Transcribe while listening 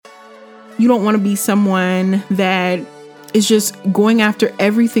You don't want to be someone that is just going after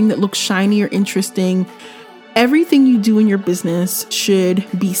everything that looks shiny or interesting. Everything you do in your business should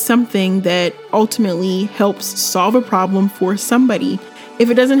be something that ultimately helps solve a problem for somebody. If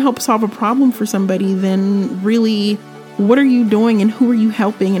it doesn't help solve a problem for somebody, then really, what are you doing and who are you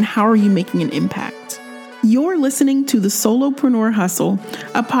helping and how are you making an impact? You're listening to the Solopreneur Hustle,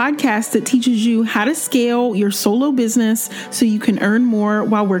 a podcast that teaches you how to scale your solo business so you can earn more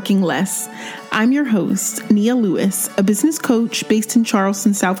while working less. I'm your host, Nia Lewis, a business coach based in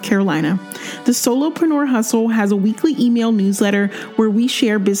Charleston, South Carolina. The Solopreneur Hustle has a weekly email newsletter where we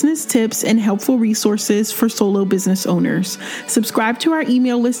share business tips and helpful resources for solo business owners. Subscribe to our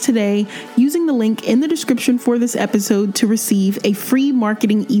email list today using the link in the description for this episode to receive a free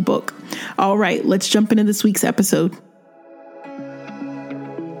marketing ebook. All right, let's jump into this week's episode.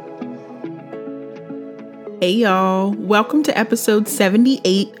 Hey y'all, welcome to episode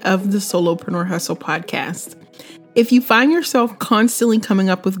 78 of the Solopreneur Hustle podcast. If you find yourself constantly coming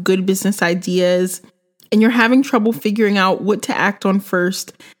up with good business ideas and you're having trouble figuring out what to act on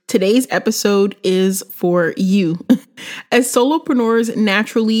first, today's episode is for you. As solopreneurs,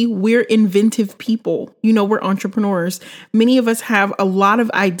 naturally, we're inventive people. You know, we're entrepreneurs. Many of us have a lot of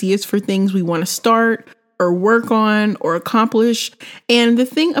ideas for things we want to start or work on or accomplish. And the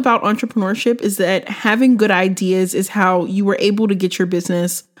thing about entrepreneurship is that having good ideas is how you were able to get your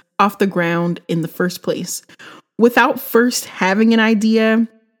business off the ground in the first place. Without first having an idea,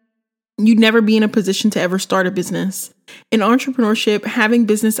 you'd never be in a position to ever start a business. In entrepreneurship, having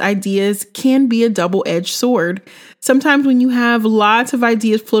business ideas can be a double-edged sword. Sometimes when you have lots of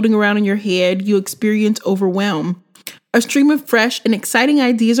ideas floating around in your head, you experience overwhelm. A stream of fresh and exciting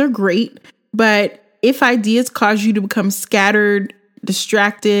ideas are great, but if ideas cause you to become scattered,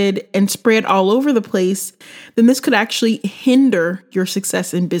 distracted, and spread all over the place, then this could actually hinder your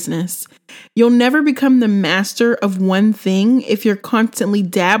success in business. You'll never become the master of one thing if you're constantly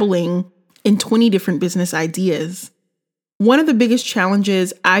dabbling in 20 different business ideas. One of the biggest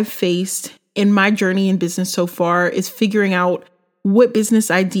challenges I've faced in my journey in business so far is figuring out what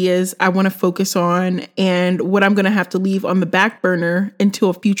business ideas I want to focus on and what I'm going to have to leave on the back burner until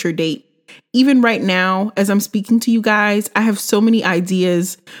a future date. Even right now, as I'm speaking to you guys, I have so many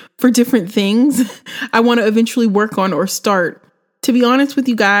ideas for different things I want to eventually work on or start. To be honest with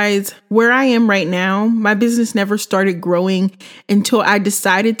you guys, where I am right now, my business never started growing until I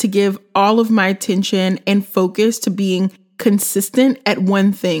decided to give all of my attention and focus to being consistent at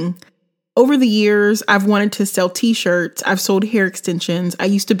one thing. Over the years, I've wanted to sell t-shirts. I've sold hair extensions. I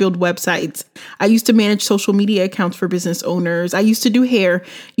used to build websites. I used to manage social media accounts for business owners. I used to do hair.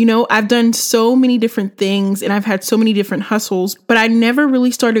 You know, I've done so many different things and I've had so many different hustles, but I never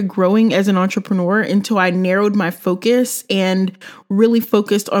really started growing as an entrepreneur until I narrowed my focus and really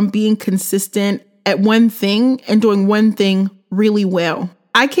focused on being consistent at one thing and doing one thing really well.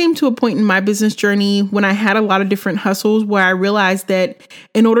 I came to a point in my business journey when I had a lot of different hustles where I realized that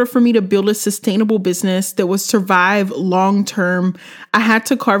in order for me to build a sustainable business that would survive long term, I had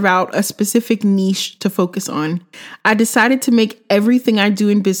to carve out a specific niche to focus on. I decided to make everything I do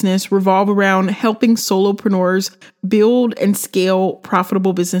in business revolve around helping solopreneurs build and scale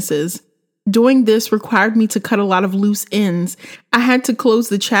profitable businesses. Doing this required me to cut a lot of loose ends. I had to close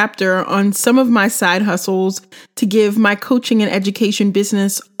the chapter on some of my side hustles to give my coaching and education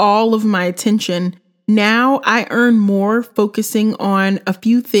business all of my attention. Now I earn more focusing on a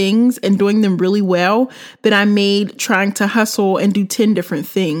few things and doing them really well than I made trying to hustle and do 10 different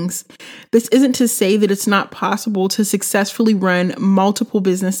things. This isn't to say that it's not possible to successfully run multiple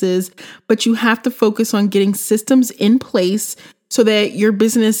businesses, but you have to focus on getting systems in place so that your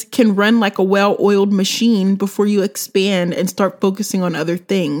business can run like a well-oiled machine before you expand and start focusing on other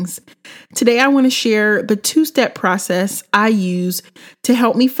things. Today, I want to share the two-step process I use to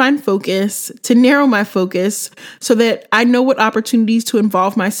help me find focus, to narrow my focus so that I know what opportunities to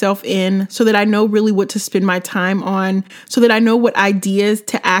involve myself in, so that I know really what to spend my time on, so that I know what ideas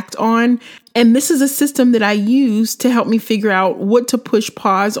to act on. And this is a system that I use to help me figure out what to push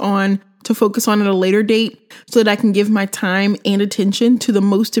pause on to focus on at a later date so that I can give my time and attention to the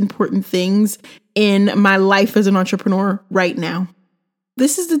most important things in my life as an entrepreneur right now.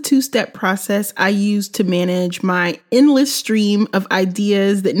 This is the two-step process I use to manage my endless stream of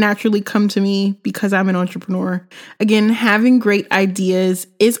ideas that naturally come to me because I'm an entrepreneur. Again, having great ideas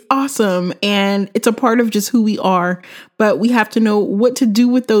is awesome and it's a part of just who we are, but we have to know what to do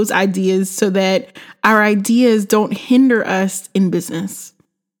with those ideas so that our ideas don't hinder us in business.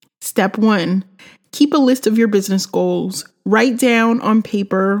 Step 1, keep a list of your business goals. Write down on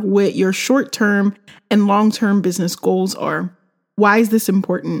paper what your short-term and long-term business goals are. Why is this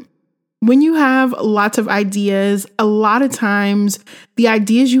important? When you have lots of ideas, a lot of times the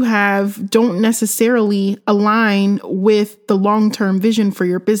ideas you have don't necessarily align with the long-term vision for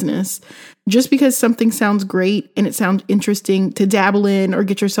your business. Just because something sounds great and it sounds interesting to dabble in or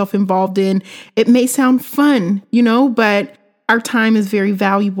get yourself involved in, it may sound fun, but our time is very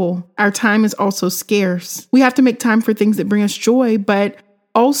valuable. Our time is also scarce. We have to make time for things that bring us joy, but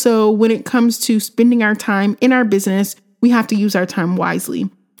also when it comes to spending our time in our business, we have to use our time wisely.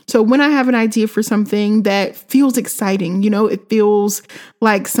 So when I have an idea for something that feels exciting, it feels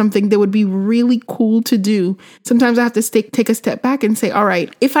like something that would be really cool to do. Sometimes I have to take a step back and say, all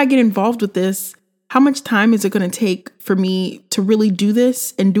right, if I get involved with this, how much time is it going to take for me to really do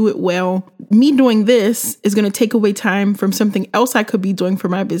this and do it well? Me doing this is going to take away time from something else I could be doing for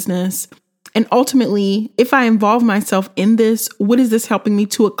my business. And ultimately, if I involve myself in this, what is this helping me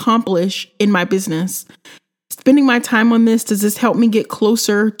to accomplish in my business? Spending my time on this, does this help me get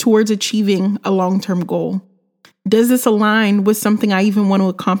closer towards achieving a long-term goal? Does this align with something I even want to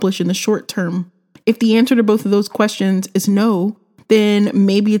accomplish in the short term? If the answer to both of those questions is no, then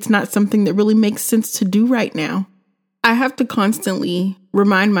maybe it's not something that really makes sense to do right now. I have to constantly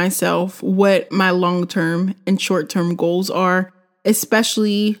remind myself what my long-term and short-term goals are,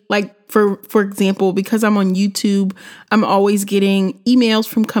 especially like for example, because I'm on YouTube, I'm always getting emails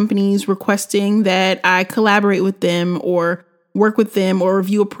from companies requesting that I collaborate with them or work with them or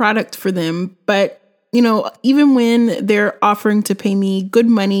review a product for them. But, even when they're offering to pay me good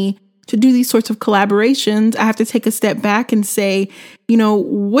money to do these sorts of collaborations, I have to take a step back and say,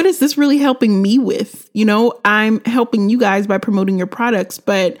 what is this really helping me with? I'm helping you guys by promoting your products,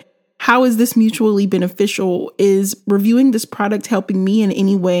 but how is this mutually beneficial? Is reviewing this product helping me in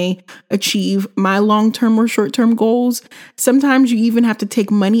any way achieve my long-term or short-term goals? Sometimes you even have to take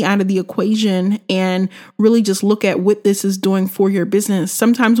money out of the equation and really just look at what this is doing for your business.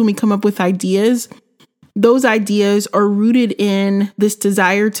 Sometimes when we come up with ideas, those ideas are rooted in this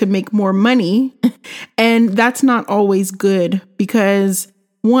desire to make more money. And that's not always good because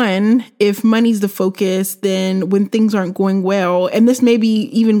one, if money's the focus, then when things aren't going well, and this may be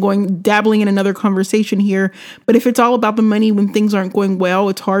even dabbling in another conversation here, but if it's all about the money when things aren't going well,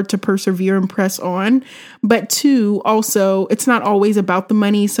 it's hard to persevere and press on. But two, also, it's not always about the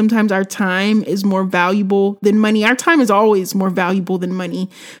money. Sometimes our time is more valuable than money. Our time is always more valuable than money.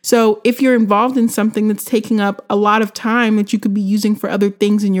 So if you're involved in something that's taking up a lot of time that you could be using for other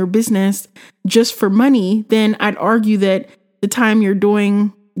things in your business just for money, then I'd argue that the time you're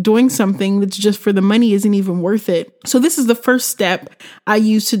doing something that's just for the money isn't even worth it. So this is the first step I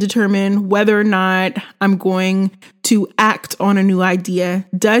use to determine whether or not I'm going to act on a new idea.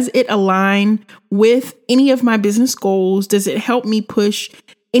 Does it align with any of my business goals? Does it help me push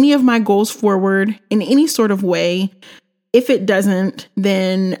any of my goals forward in any sort of way? If it doesn't,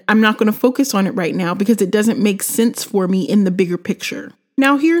 then I'm not going to focus on it right now because it doesn't make sense for me in the bigger picture.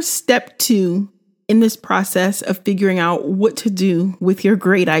 Now here's step 2 in this process of figuring out what to do with your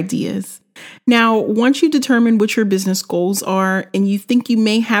great ideas. Now, once you determine what your business goals are and you think you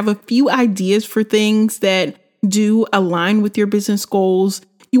may have a few ideas for things that do align with your business goals,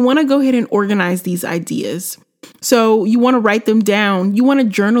 you want to go ahead and organize these ideas. So you want to write them down. You want to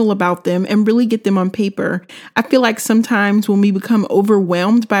journal about them and really get them on paper. I feel like sometimes when we become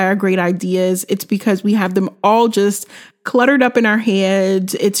overwhelmed by our great ideas, it's because we have them all just cluttered up in our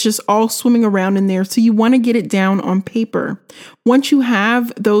heads. It's just all swimming around in there. So you want to get it down on paper. Once you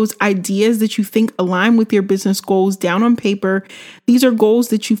have those ideas that you think align with your business goals down on paper, these are goals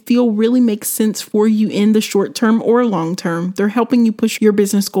that you feel really make sense for you in the short term or long term. They're helping you push your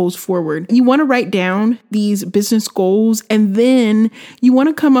business goals forward. You want to write down these business goals, and then you want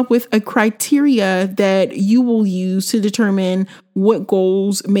to come up with a criteria that you will use to determine what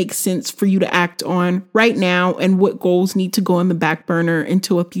goals make sense for you to act on right now and what goals need to go on the back burner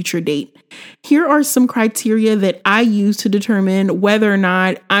until a future date. Here are some criteria that I use to determine whether or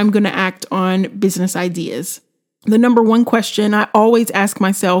not I'm going to act on business ideas. The number one question I always ask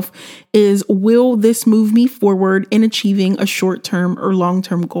myself is, will this move me forward in achieving a short-term or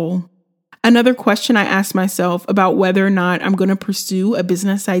long-term goal? Another question I ask myself about whether or not I'm going to pursue a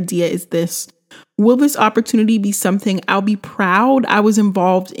business idea is this: will this opportunity be something I'll be proud I was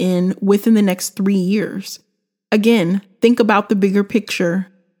involved in within the next 3 years? Again, think about the bigger picture.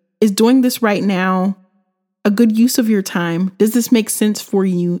 Is doing this right now a good use of your time? Does this make sense for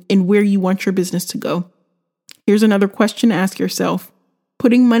you and where you want your business to go? Here's another question to ask yourself.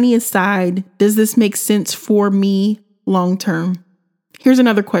 Putting money aside, does this make sense for me long term? Here's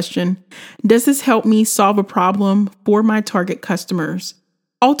another question. Does this help me solve a problem for my target customers?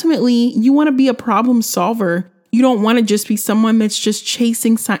 Ultimately, you want to be a problem solver. You don't want to just be someone that's just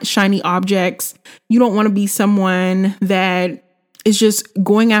chasing shiny objects. You don't want to be someone that is just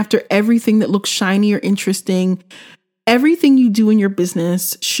going after everything that looks shiny or interesting. Everything you do in your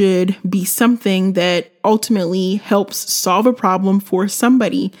business should be something that ultimately helps solve a problem for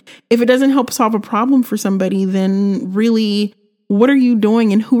somebody. If it doesn't help solve a problem for somebody, then really, what are you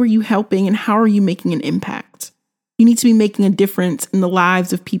doing and who are you helping and how are you making an impact? You need to be making a difference in the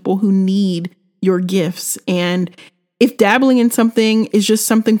lives of people who need your gifts. And if dabbling in something is just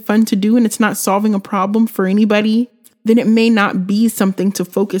something fun to do and it's not solving a problem for anybody, then it may not be something to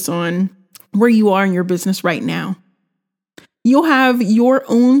focus on where you are in your business right now. You'll have your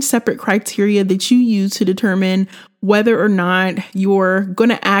own separate criteria that you use to determine whether or not you're going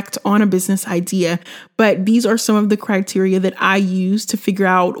to act on a business idea. But these are some of the criteria that I use to figure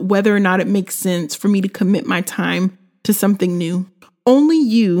out whether or not it makes sense for me to commit my time to something new. Only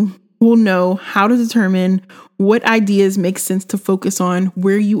you will know how to determine what ideas make sense to focus on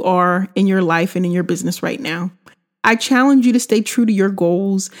where you are in your life and in your business right now. I challenge you to stay true to your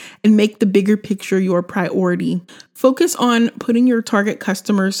goals and make the bigger picture your priority. Focus on putting your target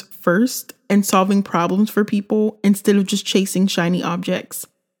customers first and solving problems for people instead of just chasing shiny objects.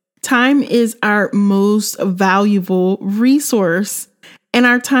 Time is our most valuable resource, and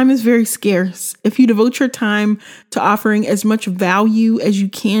our time is very scarce. If you devote your time to offering as much value as you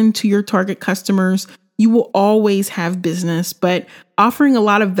can to your target customers, you will always have business, but offering a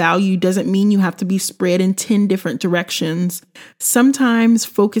lot of value doesn't mean you have to be spread in 10 different directions. Sometimes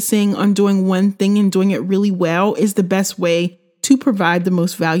focusing on doing one thing and doing it really well is the best way to provide the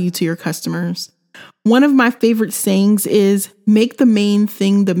most value to your customers. One of my favorite sayings is, make the main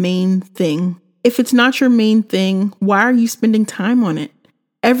thing the main thing. If it's not your main thing, why are you spending time on it?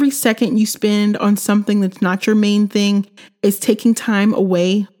 Every second you spend on something that's not your main thing is taking time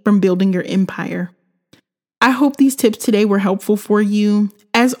away from building your empire. I hope these tips today were helpful for you.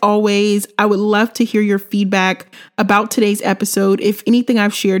 As always, I would love to hear your feedback about today's episode. If anything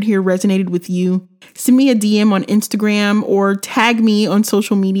I've shared here resonated with you, send me a DM on Instagram or tag me on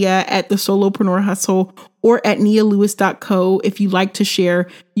social media at The Solopreneur Hustle or at nialewis.co if you'd like to share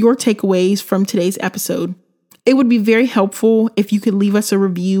your takeaways from today's episode. It would be very helpful if you could leave us a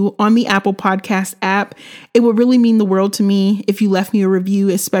review on the Apple Podcast app. It would really mean the world to me if you left me a review,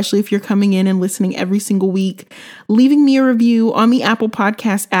 especially if you're coming in and listening every single week. Leaving me a review on the Apple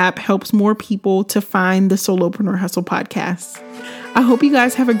Podcast app helps more people to find the Solopreneur Hustle podcast. I hope you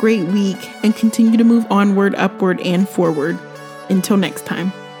guys have a great week and continue to move onward, upward, and forward. Until next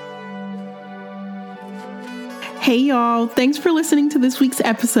time. Hey y'all, thanks for listening to this week's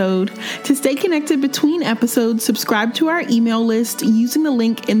episode. To stay connected between episodes, subscribe to our email list using the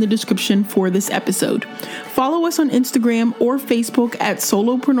link in the description for this episode. Follow us on Instagram or Facebook at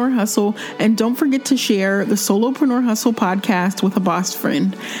Solopreneur Hustle, and don't forget to share the Solopreneur Hustle podcast with a boss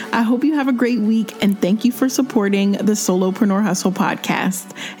friend. I hope you have a great week, and thank you for supporting the Solopreneur Hustle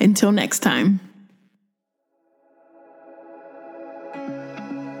podcast. Until next time.